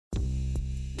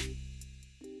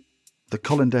The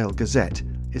Colindale Gazette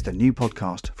is the new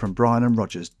podcast from Brian and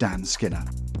Roger's Dan Skinner.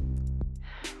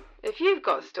 If you've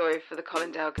got a story for the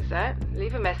Colindale Gazette,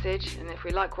 leave a message, and if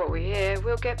we like what we hear,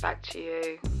 we'll get back to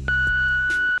you.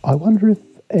 I wonder if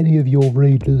any of your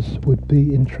readers would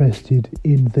be interested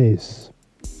in this.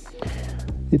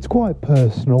 It's quite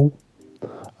personal.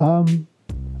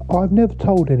 I've never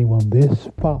told anyone this,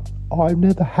 but I've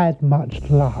never had much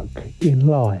luck in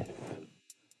life.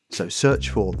 So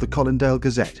search for The Colindale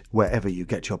Gazette wherever you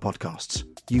get your podcasts.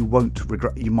 You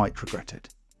might regret it.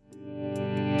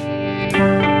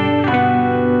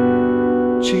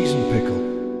 Cheese and pickle.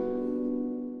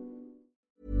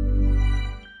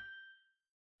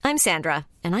 I'm Sandra,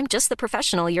 and I'm just the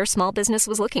professional your small business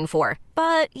was looking for.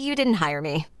 But you didn't hire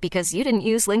me because you didn't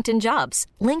use LinkedIn Jobs.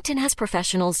 LinkedIn has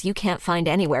professionals you can't find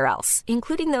anywhere else,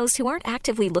 including those who aren't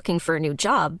actively looking for a new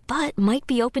job, but might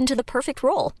be open to the perfect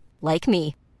role, like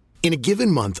me. In a given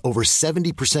month, over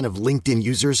 70% of LinkedIn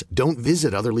users don't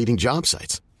visit other leading job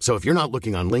sites. So if you're not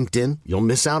looking on LinkedIn, you'll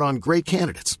miss out on great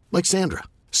candidates like Sandra.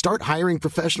 Start hiring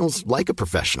professionals like a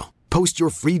professional. Post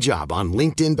your free job on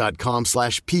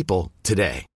linkedin.com/people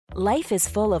today. Life is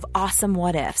full of awesome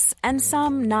what-ifs, and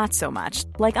some not so much,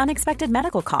 like unexpected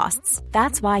medical costs.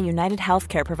 That's why United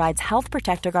Healthcare provides Health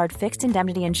Protector Guard fixed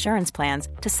indemnity insurance plans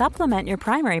to supplement your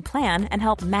primary plan and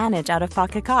help manage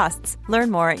out-of-pocket costs. Learn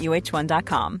more at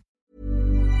uh1.com.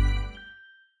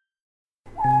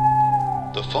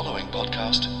 The following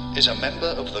podcast is a member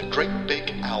of the Great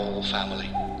Big Owl family.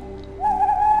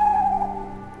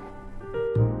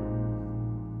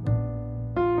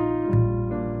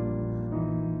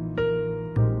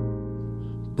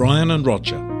 Brian and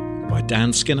Roger by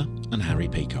Dan Skinner and Harry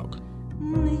Peacock.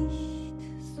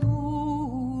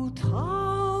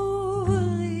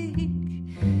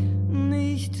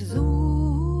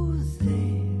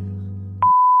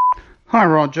 Hi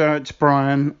Roger, it's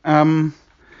Brian.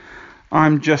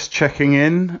 I'm just checking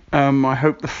in. I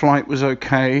hope the flight was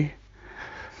okay.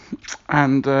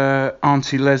 And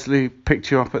Auntie Leslie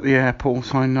picked you up at the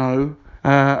airport, I know.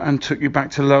 And took you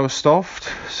back to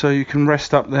Lowestoft, so you can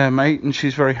rest up there, mate, and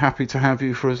she's very happy to have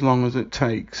you for as long as it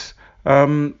takes.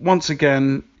 Once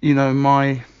again, you know,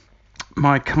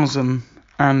 my cousin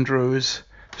Andrew is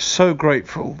so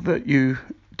grateful that you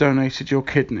donated your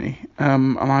kidney,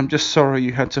 and I'm just sorry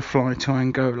you had to fly to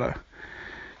Angola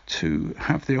to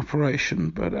have the operation,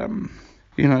 but,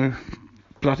 you know,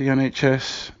 bloody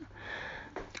NHS.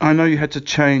 I know you had to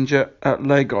change at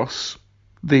Lagos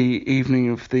the evening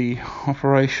of the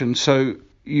operation, so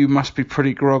you must be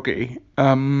pretty groggy.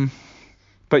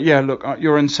 But yeah, look,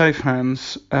 you're in safe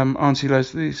hands. Auntie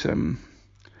Leslie's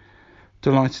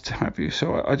delighted to have you,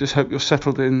 so I just hope you're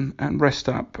settled in and rest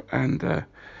up, and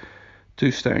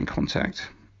do stay in contact.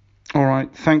 All right,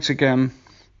 thanks again.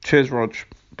 Cheers, Rog.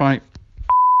 Bye.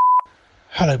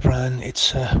 Hello, Brian.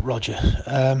 It's Roger.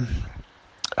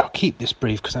 I'll keep this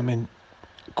brief because I'm in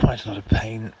quite a lot of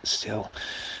pain still.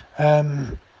 I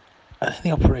think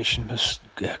the operation was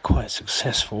quite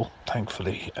successful,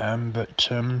 thankfully, but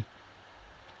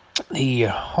the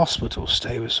hospital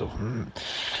stay was sort of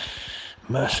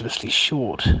mercilessly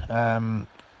short.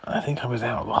 I think I was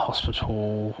out of the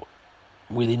hospital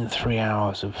within 3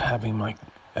 hours of having my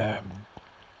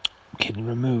kidney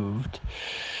removed.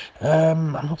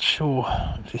 I'm not sure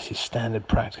if this is standard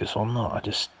practice or not. I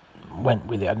just went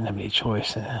with it. I didn't have any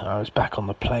choice. I was back on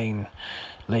the plane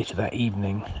later that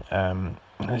evening,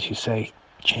 as you say,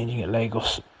 changing at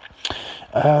Lagos.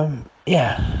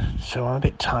 Yeah, so I'm a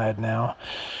bit tired now.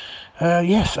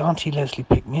 Yes, Auntie Leslie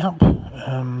picked me up,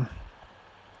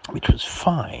 which was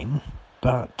fine,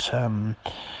 but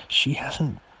she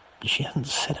hasn't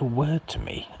said a word to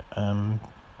me.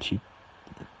 She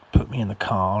put me in the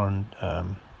car, and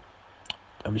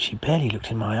I mean, she barely looked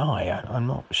in my eye. I'm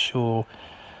not sure.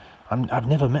 I've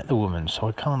never met the woman, so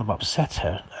I can't have upset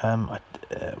her.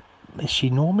 Is she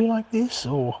normally like this,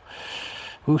 or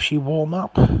will she warm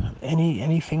up?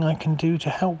 Anything I can do to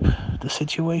help the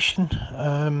situation?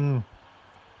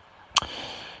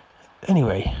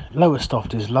 Anyway,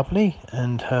 Lowestoft is lovely,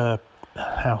 and her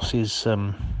house is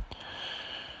well,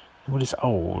 it's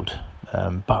old,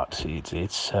 but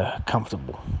it's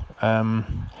comfortable.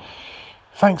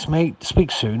 Thanks, mate. Speak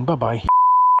soon. Bye bye.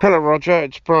 Hello, Roger.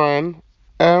 It's Brian.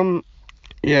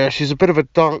 Yeah, she's a bit of a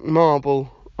dark marble,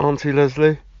 Auntie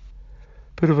Leslie.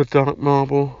 Bit of a dark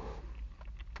marble.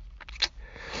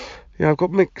 Yeah, I've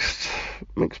got mixed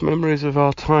memories of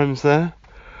our times there.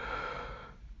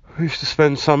 We used to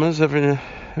spend summers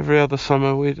every other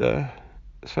summer. We'd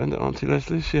spend at Auntie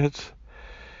Leslie.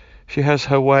 She has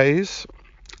her ways.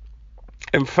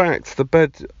 In fact, the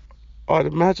bed, I'd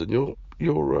imagine you're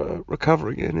you're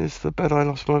recovering in is the bed I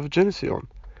lost my virginity on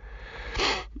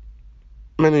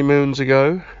many moons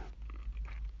ago.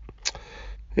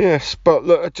 Yes, but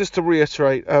look, just to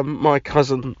reiterate, my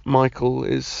cousin Michael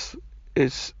is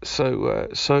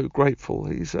so grateful.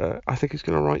 I think he's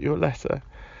going to write you a letter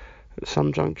at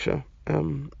some juncture.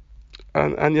 And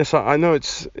yes, I know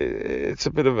it's a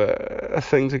bit of a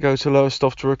thing to go to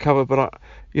Lowestoft to recover, but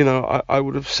I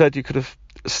would have said you could have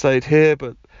stayed here,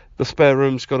 but the spare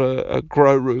room's got a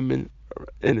grow room in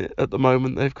it at the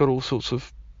moment. They've got all sorts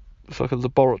of, it's like a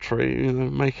laboratory,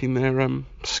 making their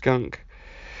skunk.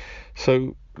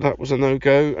 So that was a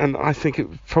no-go, and I think it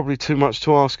was probably too much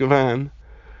to ask of Anne.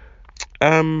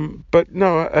 But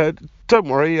no, don't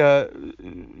worry.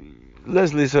 Auntie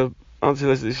Leslie,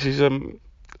 she's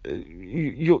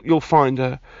you'll find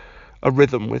a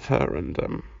rhythm with her,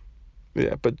 and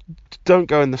yeah, but don't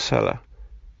go in the cellar.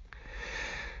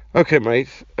 Okay, mate.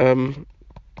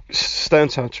 Stay in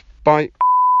touch. Bye.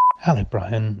 Hello,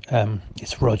 Brian.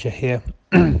 It's Roger here.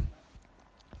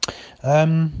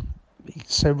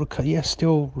 So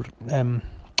still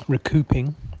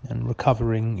recouping and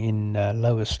recovering in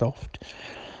Lowestoft.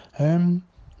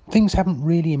 Things haven't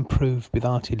really improved with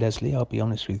Auntie Leslie, I'll be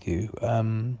honest with you.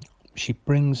 She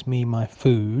brings me my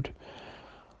food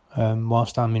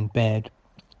whilst I'm in bed,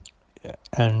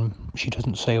 and she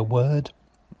doesn't say a word.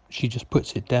 She just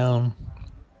puts it down.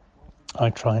 I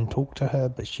try and talk to her,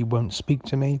 but she won't speak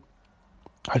to me.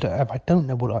 I don't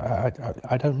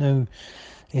know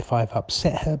if I've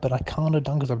upset her, but I can't have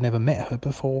done because I've never met her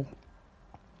before.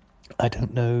 I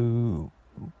don't know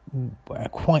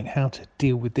quite how to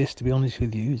deal with this, to be honest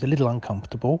with you. It's a little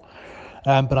uncomfortable,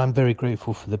 but I'm very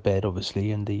grateful for the bed,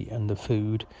 obviously, and the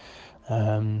food,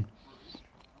 and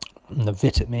the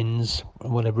vitamins,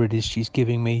 whatever it is she's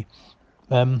giving me.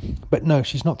 But no,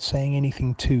 she's not saying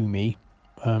anything to me.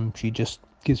 She just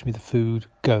gives me the food,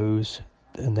 goes,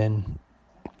 and then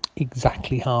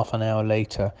exactly half an hour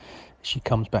later she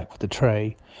comes back with a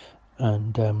tray,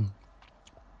 and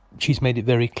she's made it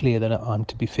very clear that I'm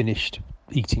to be finished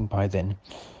eating by then.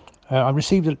 I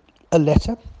received a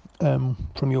letter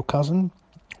from your cousin.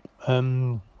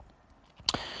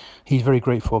 He's very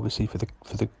grateful, obviously, for the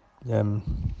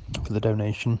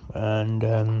donation,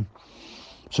 and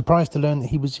surprised to learn that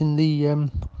he was in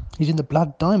the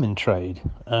blood diamond trade,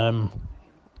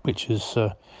 which is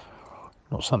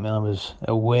not something I was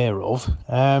aware of.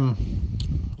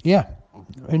 Yeah,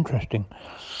 interesting.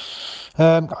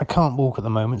 I can't walk at the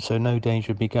moment, so no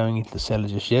danger of me going into the cellar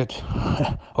just yet,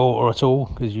 or at all,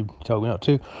 because you told me not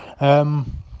to.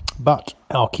 But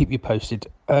I'll keep you posted.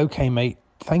 Okay, mate.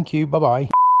 Thank you. Bye-bye.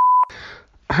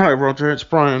 Hello, Roger. It's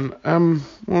Brian.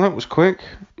 Well, that was quick.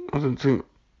 I didn't think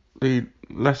the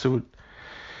letter would...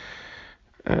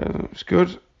 that was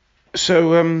good.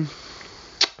 So,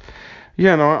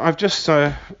 yeah, no, I've just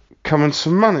come in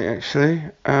some money, actually.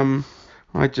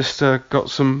 I just got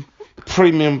some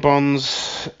premium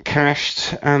bonds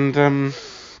cashed, and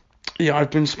yeah,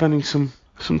 I've been spending some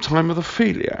time with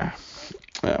Ophelia.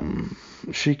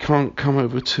 She can't come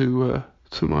over to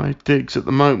my digs at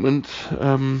the moment.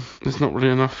 There's not really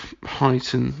enough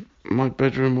height in my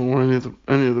bedroom or any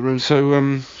of the rooms, so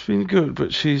it's been good.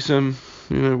 But she's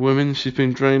women, she's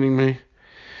been draining me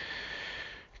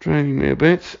a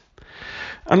bit.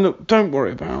 And look, don't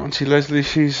worry about Auntie Leslie.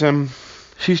 She's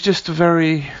just a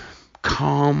very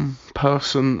calm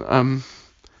person.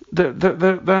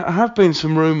 There have been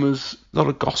some rumours, a lot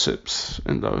of gossips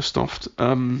in Lowestoft.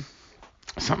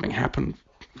 Something happened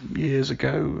years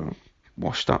ago,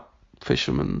 washed up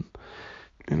fishermen,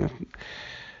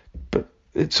 but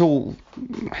it's all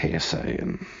hearsay,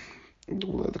 and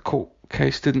although the court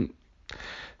case didn't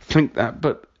think that,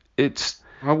 but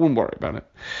I wouldn't worry about it.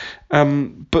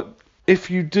 But if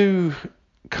you do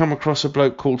come across a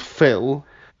bloke called Phil,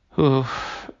 give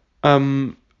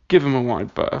him a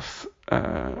wide berth.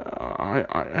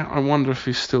 I wonder if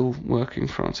he's still working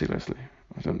for Auntie Leslie.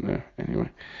 I don't know. Anyway,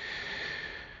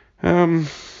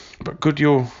 but good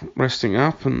you're resting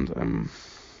up, and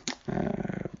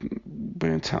be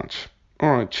in touch.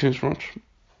 All right, cheers, Rog.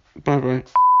 Bye bye.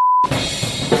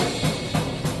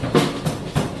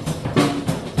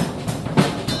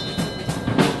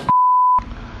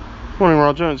 Morning,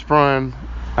 Roger. It's Brian.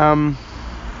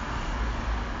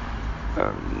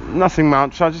 Nothing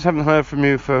much. I just haven't heard from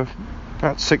you for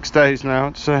about 6 days now.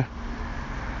 It's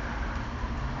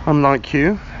unlike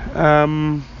you.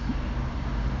 I'm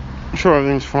sure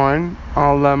everything's fine.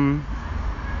 I'll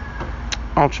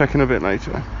check in a bit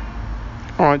later.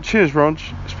 All right. Cheers, Rog.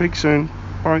 Speak soon.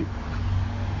 Bye.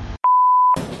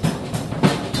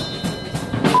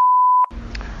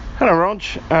 Hello, Rog.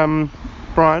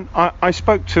 Brian, I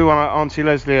spoke to Auntie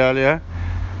Leslie earlier,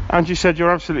 and she said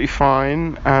you're absolutely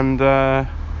fine and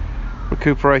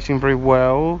recuperating very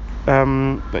well.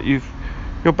 That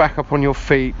you're back up on your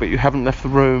feet, but you haven't left the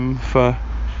room for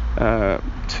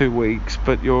 2 weeks.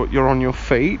 But you're on your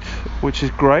feet, which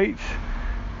is great.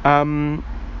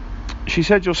 She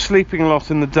said you're sleeping a lot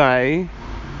in the day.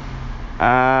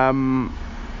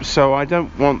 So I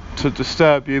don't want to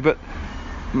disturb you, but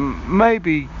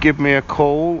maybe give me a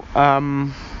call.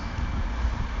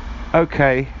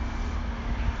 Okay.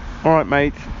 All right,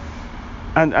 mate.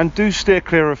 And do steer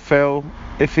clear of Phil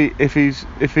if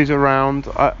he's around.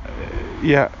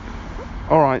 Yeah.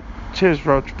 All right. Cheers,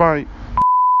 Rog. Bye.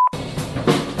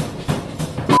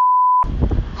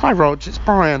 Hi, Rog. It's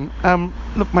Brian.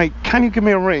 Look, mate. Can you give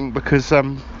me a ring, because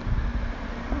I'm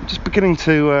just beginning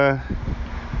to.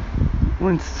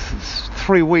 We're in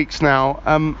 3 weeks now.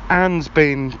 Anne's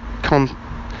been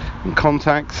in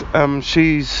contact.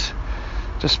 She's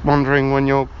just wondering when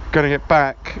you're going to get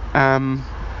back. And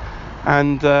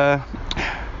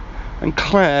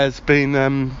Claire's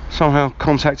been somehow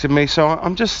contacted me. So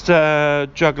I'm just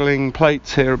juggling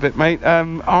plates here a bit, mate.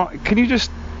 Can you just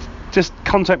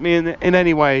contact me in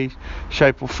any way,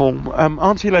 shape or form?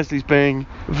 Auntie Leslie's being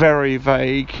very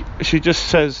vague. She just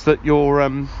says that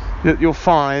you're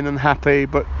fine and happy,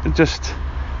 but just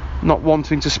not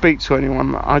wanting to speak to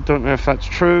anyone. I don't know if that's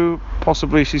true.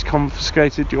 Possibly she's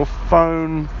confiscated your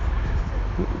phone.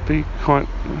 It would be quite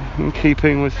in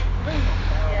keeping with...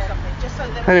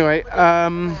 Anyway,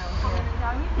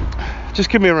 just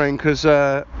give me a ring, because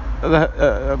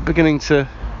I'm beginning to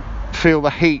feel the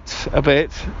heat a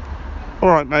bit.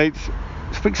 Alright, mate.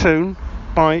 Speak soon.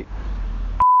 Bye.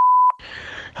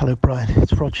 Hello, Brian.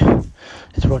 It's Roger.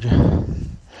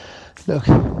 Look,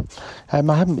 I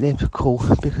haven't been able to call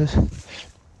because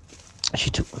she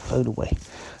took my phone away.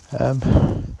 I've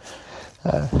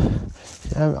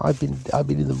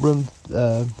been in the room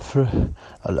for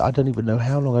I don't even know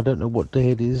how long. I don't know what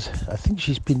day it is. I think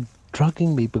she's been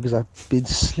drugging me because I've been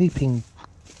sleeping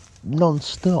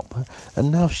non-stop,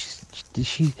 and now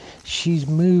she's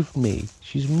moved me.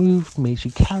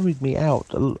 She carried me out,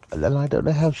 and I don't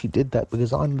know how she did that,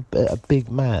 because I'm a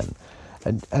big man,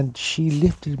 and she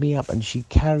lifted me up and she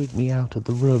carried me out of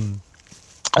the room,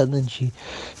 and then she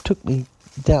took me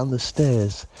down the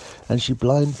stairs and she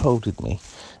blindfolded me,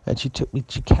 and she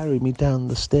carried me down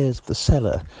the stairs of the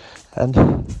cellar,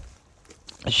 and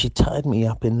she tied me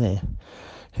up in there,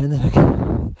 and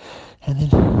then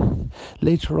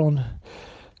later on,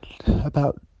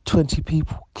 about 20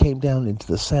 people came down into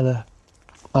the cellar.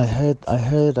 I heard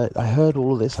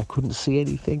all of this. I couldn't see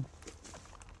anything,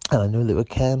 and I know there were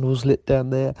candles lit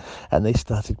down there, and they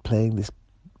started playing this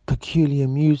peculiar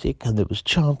music, and there was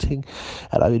chanting,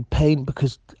 and I'm in pain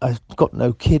because I've got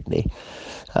no kidney,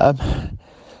 but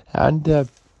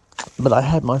I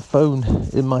had my phone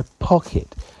in my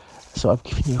pocket, so I've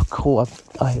given you a call.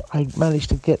 I managed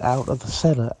to get out of the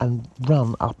cellar and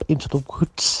run up into the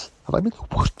woods, and I'm in the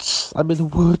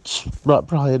woods. Right,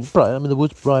 Brian, I'm in the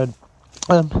woods, Brian.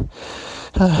 I'm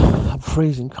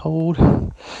freezing cold.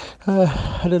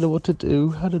 I don't know what to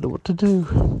do.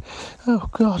 Oh,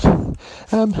 God.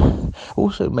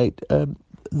 Also, mate,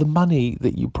 the money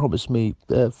that you promised me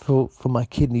for my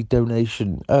kidney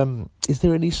donation, is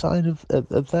there any sign of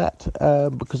that?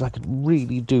 Because I could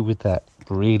really do with it.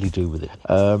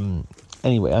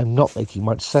 Anyway, I'm not making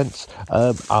much sense.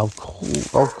 I'll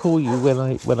call you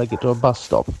when I get to a bus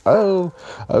stop. Oh,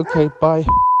 okay, bye.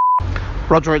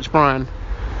 Roger, it's Brian.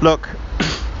 Look,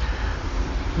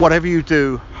 whatever you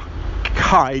do,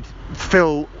 hide.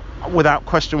 Phil, without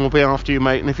question, will be after you,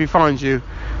 mate. And if he finds you,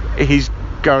 he's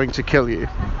going to kill you.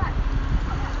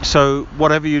 So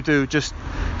whatever you do, just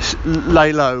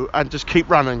lay low and just keep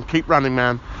running,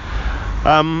 man.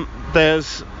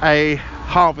 There's a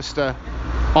harvester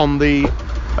at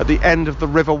the end of the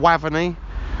River Waveney,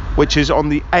 which is on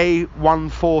the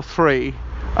A143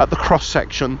 at the cross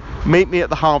section. Meet me at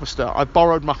the harvester. I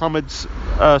borrowed Mohammed's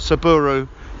Subaru.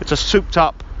 It's a souped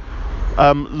up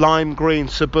lime green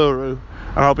Subaru,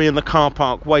 and I'll be in the car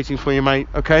park waiting for you, mate.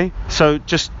 Okay, so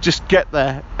just get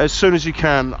there as soon as you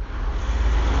can.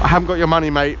 I haven't got your money,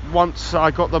 mate. Once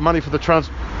I got the money for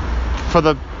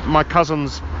my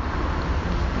cousins,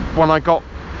 when I got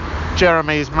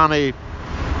Jeremy's money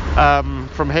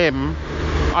from him,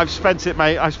 I've spent it,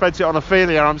 mate. I spent it on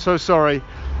Ophelia. I'm so sorry,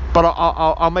 but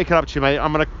I'll make it up to you, mate.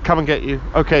 I'm gonna come and get you.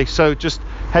 Okay, so just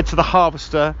head to the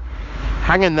harvester.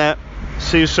 Hang in there.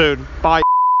 See you soon. Bye.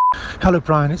 Hello,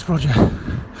 Brian. It's Roger.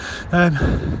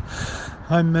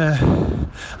 I'm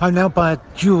now by a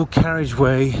dual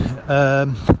carriageway.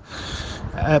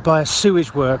 by a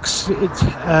sewage works.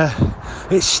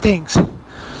 It stinks.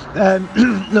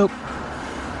 Look,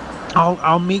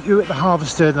 I'll meet you at the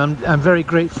harvester, and I'm very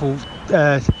grateful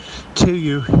to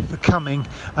you for coming.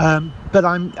 But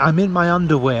I'm in my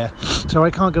underwear, so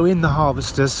I can't go in the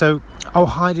harvester. So I'll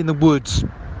hide in the woods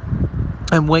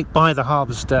and wait by the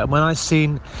harvester. And when I've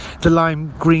seen the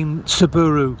lime green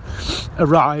Subaru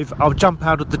arrive, I'll jump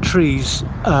out of the trees.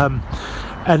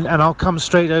 And I'll come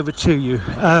straight over to you.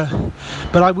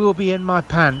 But I will be in my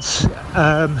pants,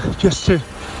 just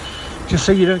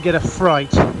so you don't get a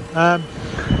fright.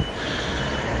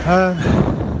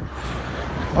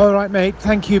 All right, mate.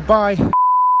 Thank you. Bye.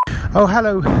 Oh,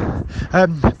 hello,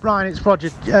 Brian. It's Roger.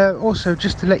 Also,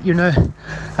 just to let you know,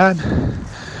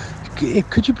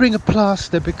 could you bring a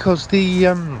plaster, because the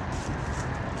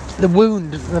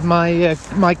wound of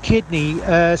my kidney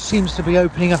seems to be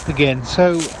opening up again.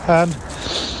 So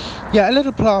yeah, a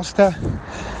little plaster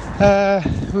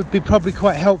would be probably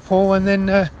quite helpful. And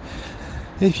then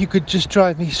if you could just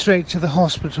drive me straight to the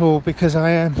hospital, because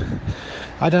I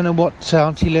don't know what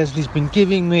Auntie Leslie's been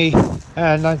giving me,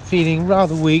 and I'm feeling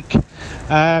rather weak.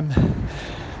 I'm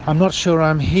not sure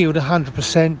I'm healed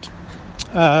 100%.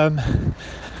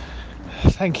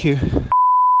 Thank you.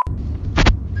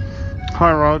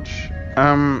 Hi, Rog.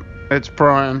 It's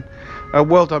Brian.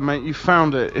 Well done, mate. You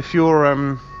found it. If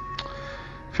you're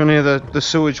near the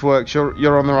sewage works,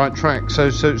 you're on the right track. So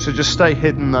just stay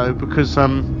hidden though, because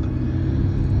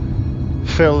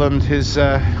Phil and his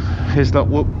lot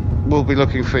will be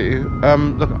looking for you.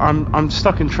 Look, I'm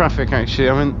stuck in traffic actually.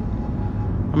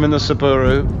 I'm in the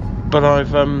Subaru, but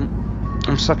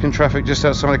I'm stuck in traffic just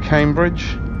outside of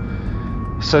Cambridge.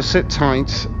 So sit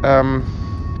tight.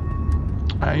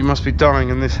 You must be dying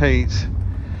in this heat.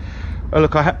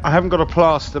 Look, I haven't got a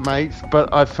plaster, mate,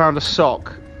 but I've found a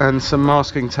sock and some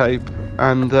masking tape.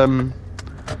 And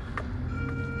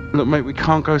look, mate, we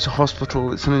can't go to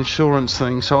hospital. It's an insurance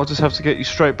thing, so I'll just have to get you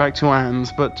straight back to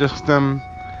Anne's. But just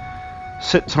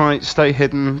sit tight, stay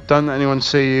hidden, don't let anyone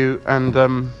see you, and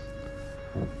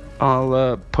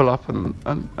I'll pull up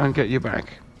and get you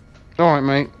back. All right,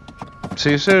 mate.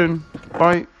 See you soon.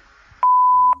 Bye.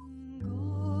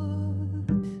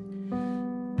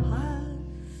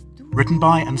 Written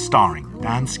by and starring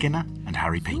Dan Skinner and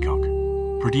Harry Peacock.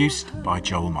 Produced by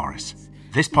Joel Morris.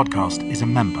 This podcast is a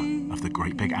member of the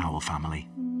Great Big Owl family.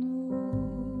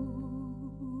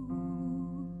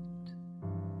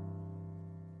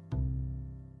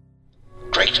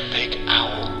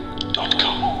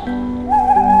 GreatBigOwl.com.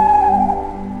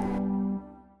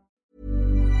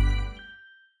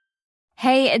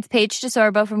 Hey, it's Paige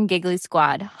DeSorbo from Giggly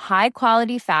Squad. High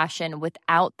quality fashion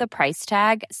without the price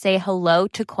tag. Say hello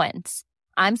to Quince.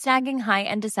 I'm snagging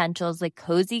high-end essentials like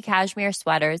cozy cashmere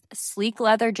sweaters, sleek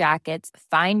leather jackets,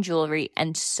 fine jewelry,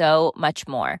 and so much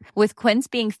more. With Quince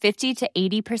being 50 to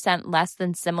 80% less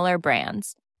than similar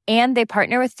brands. And they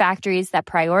partner with factories that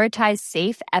prioritize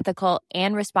safe, ethical,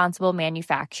 and responsible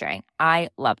manufacturing. I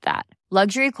love that.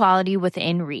 Luxury quality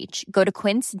within reach. Go to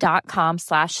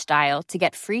quince.com/style to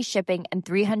get free shipping and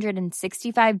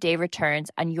 365-day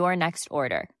returns on your next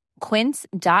order.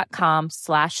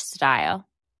 Quince.com/style.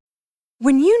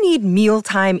 When you need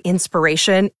mealtime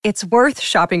inspiration, it's worth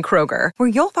shopping Kroger, where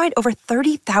you'll find over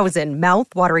 30,000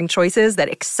 mouth-watering choices that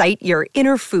excite your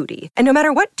inner foodie. And no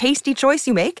matter what tasty choice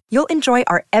you make, you'll enjoy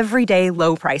our everyday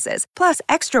low prices, plus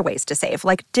extra ways to save,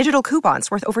 like digital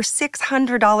coupons worth over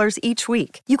 $600 each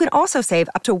week. You can also save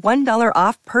up to $1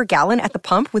 off per gallon at the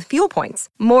pump with fuel points.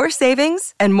 More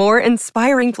savings and more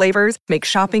inspiring flavors make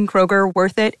shopping Kroger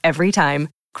worth it every time.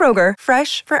 Kroger,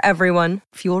 fresh for everyone.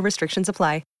 Fuel restrictions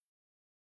apply.